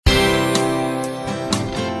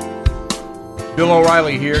Bill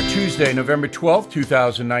O'Reilly here, Tuesday, November 12th,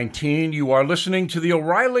 2019. You are listening to the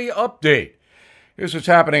O'Reilly Update. Here's what's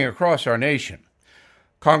happening across our nation.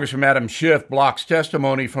 Congressman Adam Schiff blocks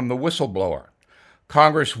testimony from the whistleblower.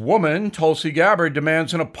 Congresswoman Tulsi Gabbard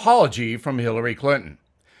demands an apology from Hillary Clinton.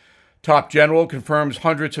 Top general confirms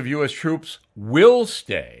hundreds of U.S. troops will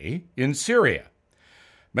stay in Syria.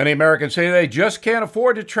 Many Americans say they just can't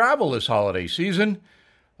afford to travel this holiday season.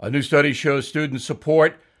 A new study shows students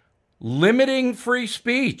support limiting free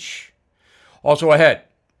speech. Also ahead,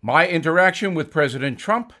 my interaction with President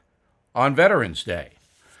Trump on Veterans Day.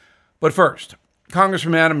 But first,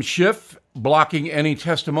 Congressman Adam Schiff blocking any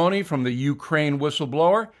testimony from the Ukraine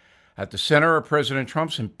whistleblower at the center of President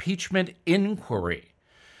Trump's impeachment inquiry,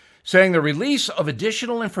 saying the release of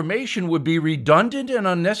additional information would be redundant and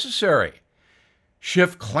unnecessary.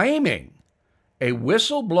 Schiff claiming a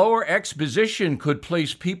whistleblower exposition could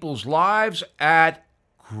place people's lives at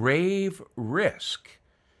grave risk.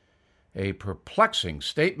 A perplexing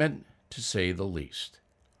statement, to say the least.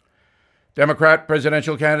 Democrat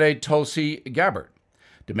presidential candidate Tulsi Gabbard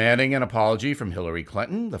demanding an apology from Hillary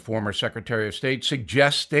Clinton, the former Secretary of State,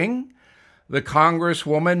 suggesting the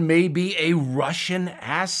Congresswoman may be a Russian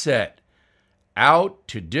asset out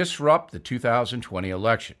to disrupt the 2020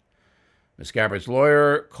 election. Ms. Gabbard's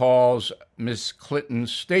lawyer calls Ms.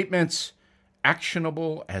 Clinton's statements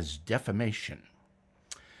actionable as defamation.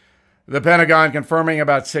 The Pentagon confirming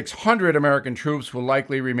about 600 American troops will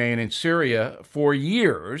likely remain in Syria for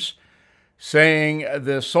years, saying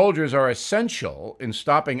the soldiers are essential in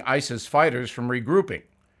stopping ISIS fighters from regrouping.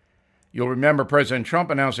 You'll remember President Trump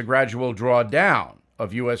announced a gradual drawdown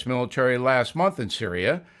of U.S. military last month in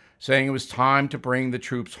Syria, saying it was time to bring the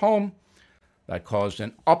troops home. That caused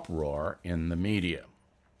an uproar in the media.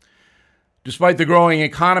 Despite the growing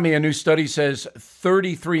economy, a new study says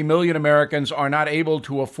 33 million Americans are not able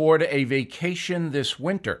to afford a vacation this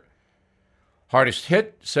winter. Hardest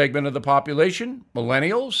hit segment of the population,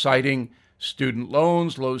 millennials, citing student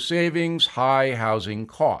loans, low savings, high housing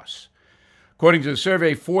costs. According to the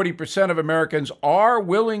survey, 40% of Americans are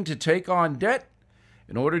willing to take on debt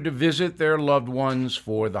in order to visit their loved ones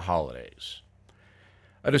for the holidays.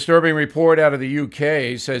 A disturbing report out of the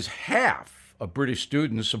UK says half of British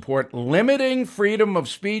students support limiting freedom of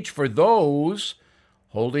speech for those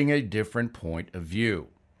holding a different point of view.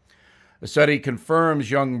 The study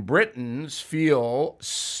confirms young Britons feel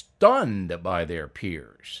stunned by their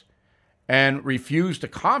peers and refuse to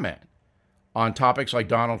comment on topics like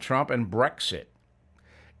Donald Trump and Brexit.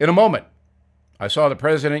 In a moment, I saw the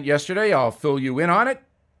president yesterday. I'll fill you in on it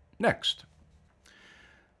next.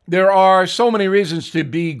 There are so many reasons to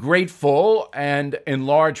be grateful, and in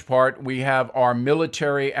large part, we have our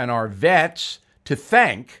military and our vets to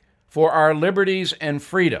thank for our liberties and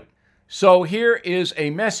freedom. So here is a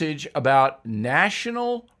message about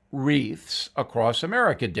National Wreaths Across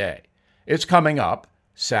America Day. It's coming up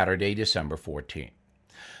Saturday, December 14th.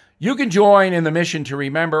 You can join in the mission to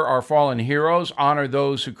remember our fallen heroes, honor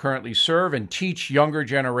those who currently serve, and teach younger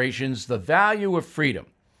generations the value of freedom.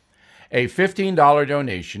 A $15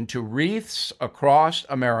 donation to Wreaths Across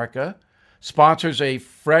America sponsors a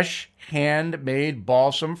fresh handmade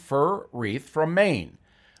balsam fir wreath from Maine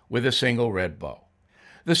with a single red bow.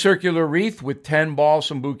 The circular wreath with 10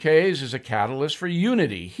 balsam bouquets is a catalyst for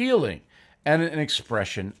unity, healing, and an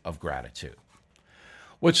expression of gratitude.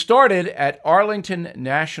 What started at Arlington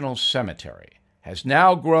National Cemetery has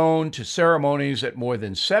now grown to ceremonies at more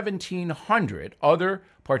than 1,700 other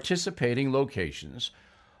participating locations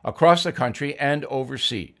across the country and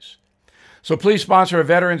overseas. So please sponsor a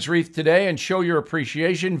Veterans Wreath today and show your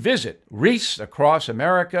appreciation. Visit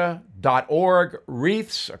wreathsacrossamerica.org,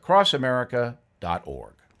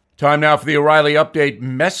 wreathsacrossamerica.org. Time now for the O'Reilly Update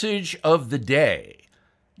Message of the Day.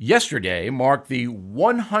 Yesterday marked the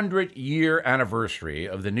 100-year anniversary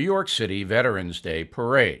of the New York City Veterans Day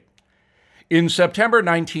Parade. In September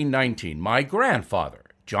 1919, my grandfather,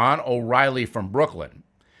 John O'Reilly from Brooklyn,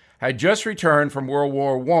 had just returned from World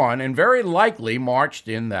War I and very likely marched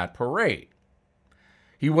in that parade.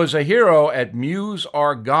 He was a hero at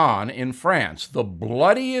Meuse-Argonne in France, the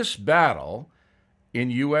bloodiest battle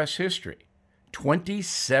in U.S. history.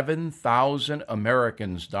 27,000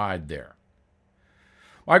 Americans died there.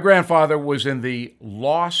 My grandfather was in the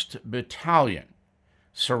Lost Battalion,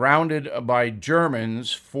 surrounded by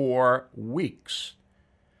Germans for weeks.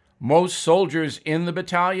 Most soldiers in the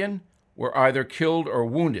battalion were either killed or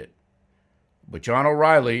wounded, but John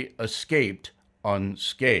O'Reilly escaped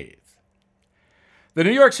unscathed. The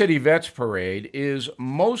New York City Vets Parade is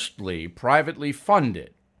mostly privately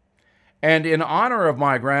funded, and in honor of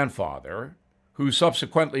my grandfather, who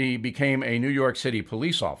subsequently became a New York City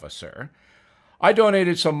police officer, I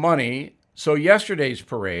donated some money so yesterday's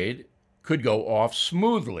parade could go off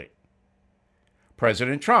smoothly.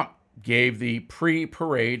 President Trump gave the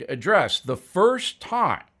pre-parade address, the first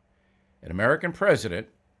time an American president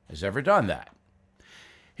has ever done that.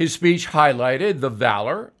 His speech highlighted the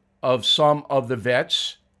valor of some of the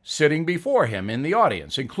vets sitting before him in the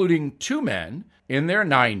audience, including two men in their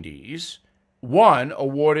 90s. One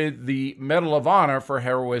awarded the Medal of Honor for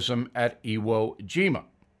heroism at Iwo Jima.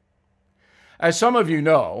 As some of you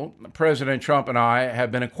know, President Trump and I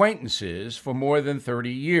have been acquaintances for more than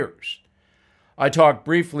 30 years. I talked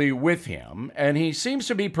briefly with him, and he seems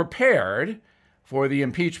to be prepared for the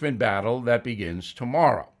impeachment battle that begins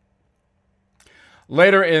tomorrow.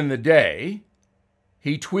 Later in the day,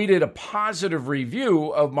 he tweeted a positive review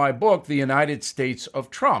of my book, The United States of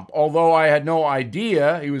Trump, although I had no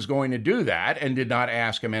idea he was going to do that and did not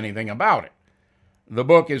ask him anything about it. The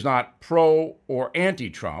book is not pro or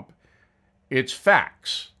anti-Trump. It's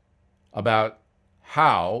facts about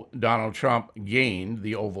how Donald Trump gained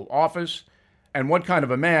the Oval Office and what kind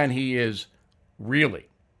of a man he is really.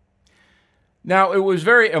 Now, it was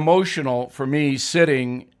very emotional for me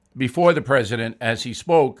sitting before the president as he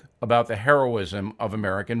spoke about the heroism of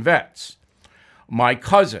American vets. My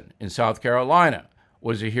cousin in South Carolina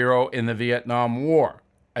was a hero in the Vietnam War.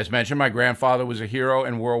 As mentioned, my grandfather was a hero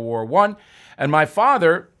in World War I, and my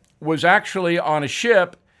father was actually on a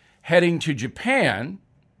ship heading to Japan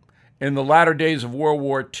in the latter days of World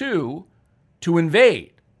War II to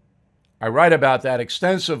invade. I write about that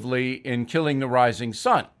extensively in Killing the Rising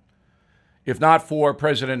Sun. If not for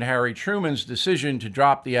President Harry Truman's decision to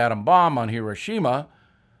drop the atom bomb on Hiroshima,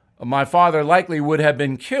 my father likely would have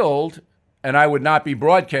been killed, and I would not be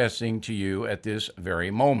broadcasting to you at this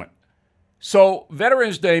very moment. So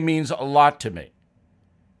Veterans Day means a lot to me.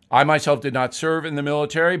 I myself did not serve in the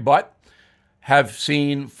military, but have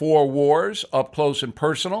seen 4 wars up close and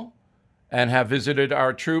personal, and have visited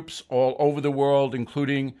our troops all over the world,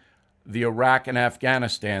 including the Iraq and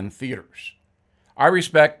Afghanistan theaters. I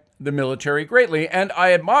respect the military greatly, and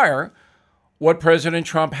I admire what President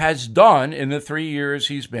Trump has done in the 3 years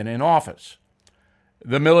he's been in office.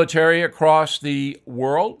 The military across the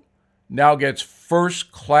world now gets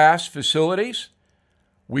first-class facilities.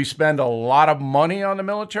 We spend a lot of money on the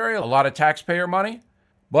military, a lot of taxpayer money,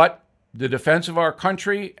 but the defense of our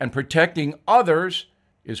country and protecting others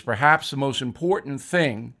is perhaps the most important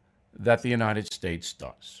thing that the United States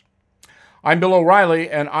does. I'm Bill O'Reilly,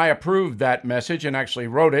 and I approved that message and actually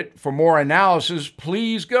wrote it. For more analysis,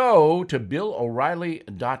 please go to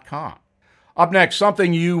BillO'Reilly.com. Up next,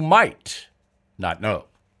 something you might not know.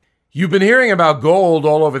 You've been hearing about gold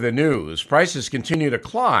all over the news. Prices continue to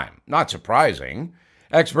climb. Not surprising.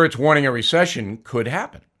 Experts warning a recession could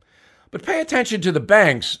happen. But pay attention to the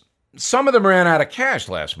banks. Some of them ran out of cash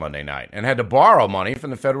last Monday night and had to borrow money from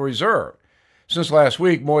the Federal Reserve. Since last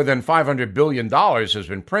week, more than $500 billion has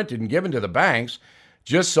been printed and given to the banks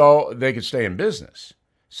just so they could stay in business.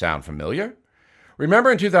 Sound familiar? Remember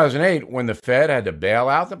in 2008 when the Fed had to bail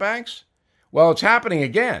out the banks? Well, it's happening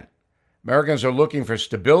again. Americans are looking for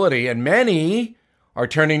stability, and many are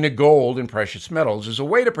turning to gold and precious metals as a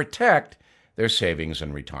way to protect their savings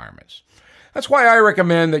and retirements. That's why I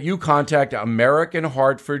recommend that you contact American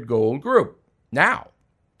Hartford Gold Group now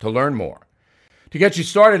to learn more. To get you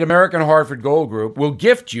started, American Hartford Gold Group will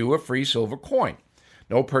gift you a free silver coin.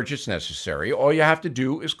 No purchase necessary. All you have to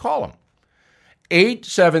do is call them.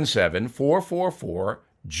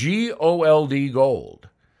 877-444-GOLD.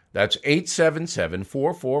 That's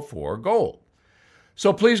 877-444-GOLD.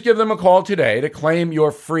 So please give them a call today to claim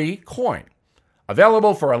your free coin.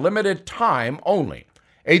 Available for a limited time only.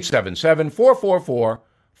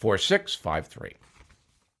 877-444-4653.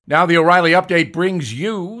 Now the O'Reilly Update brings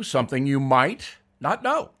you something you might not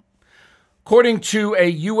know. According to a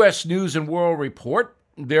U.S. News and World Report,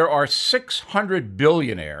 there are 600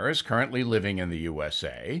 billionaires currently living in the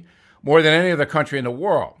USA, more than any other country in the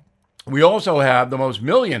world. We also have the most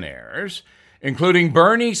millionaires, including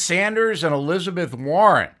Bernie Sanders and Elizabeth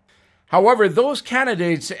Warren. However, those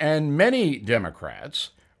candidates and many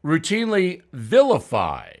Democrats routinely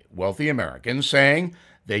vilify wealthy Americans, saying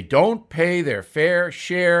they don't pay their fair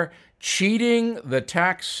share, cheating the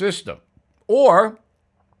tax system, or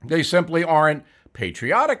they simply aren't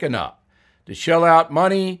patriotic enough to shell out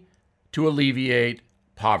money to alleviate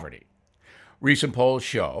poverty. Recent polls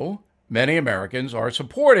show many Americans are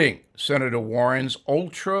supporting Senator Warren's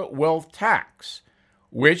ultra-wealth tax,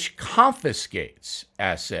 which confiscates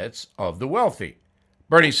assets of the wealthy.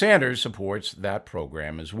 Bernie Sanders supports that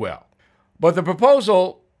program as well. But the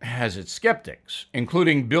proposal has its skeptics,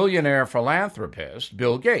 including billionaire philanthropist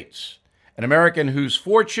Bill Gates. an American whose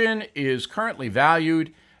fortune is currently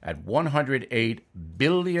valued at $108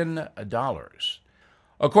 billion.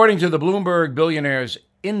 According to the Bloomberg Billionaires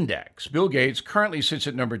Index, Bill Gates currently sits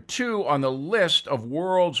at number 2 on the list of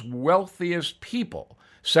world's wealthiest people,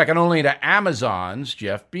 second only to Amazon's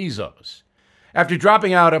Jeff Bezos. After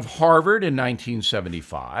dropping out of Harvard in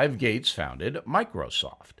 1975, Gates founded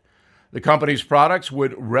Microsoft. The company's products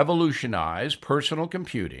would revolutionize personal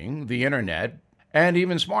computing, the internet, and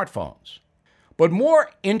even smartphones. But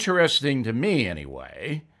more interesting to me,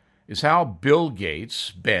 anyway, is how Bill Gates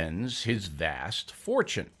spends his vast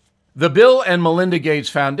fortune. The Bill and Melinda Gates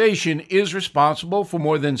Foundation is responsible for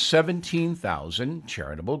more than 17,000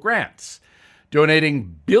 charitable grants,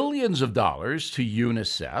 donating billions of dollars to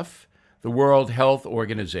UNICEF, the World Health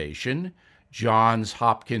Organization, Johns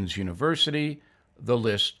Hopkins University. The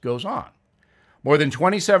list goes on. More than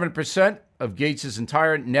 27% of Gates'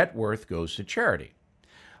 entire net worth goes to charity.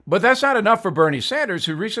 But that's not enough for Bernie Sanders,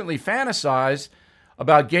 who recently fantasized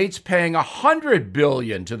about Gates paying $100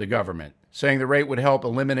 billion to the government, saying the rate would help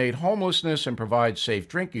eliminate homelessness and provide safe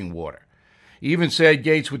drinking water. He even said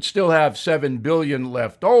Gates would still have $7 billion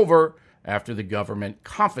left over after the government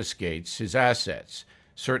confiscates his assets.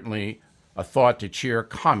 Certainly a thought to cheer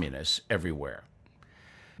communists everywhere.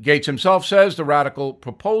 Gates himself says the radical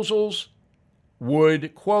proposals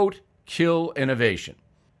would, quote, kill innovation.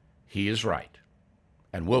 He is right.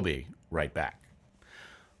 And we'll be right back.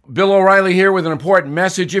 Bill O'Reilly here with an important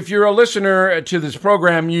message. If you're a listener to this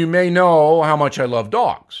program, you may know how much I love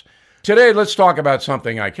dogs. Today, let's talk about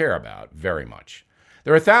something I care about very much.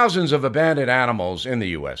 There are thousands of abandoned animals in the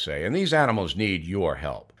USA, and these animals need your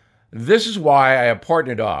help. This is why I have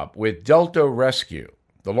partnered up with Delta Rescue,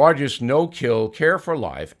 the largest no-kill,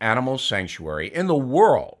 care-for-life animal sanctuary in the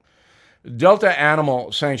world. Delta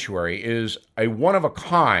Animal Sanctuary is a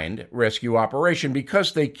one-of-a-kind rescue operation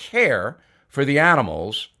because they care for the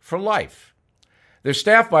animals for life. They're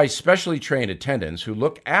staffed by specially trained attendants who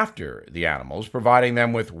look after the animals, providing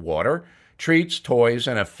them with water, treats, toys,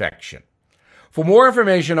 and affection. For more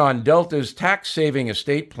information on Delta's tax-saving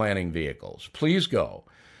estate planning vehicles, please go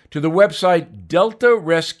to the website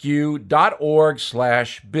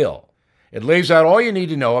deltarescue.org/bill. It lays out all you need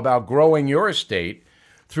to know about growing your estate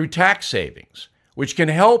through tax savings, which can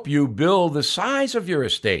help you build the size of your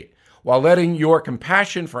estate while letting your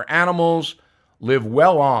compassion for animals live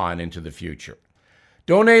well on into the future.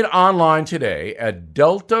 Donate online today at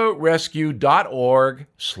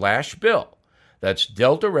deltarescue.org/bill. That's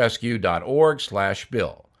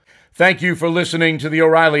deltarescue.org/bill. Thank you for listening to the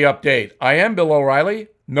O'Reilly Update. I am Bill O'Reilly.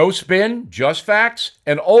 No spin, just facts,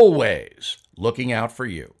 and always looking out for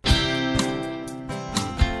you.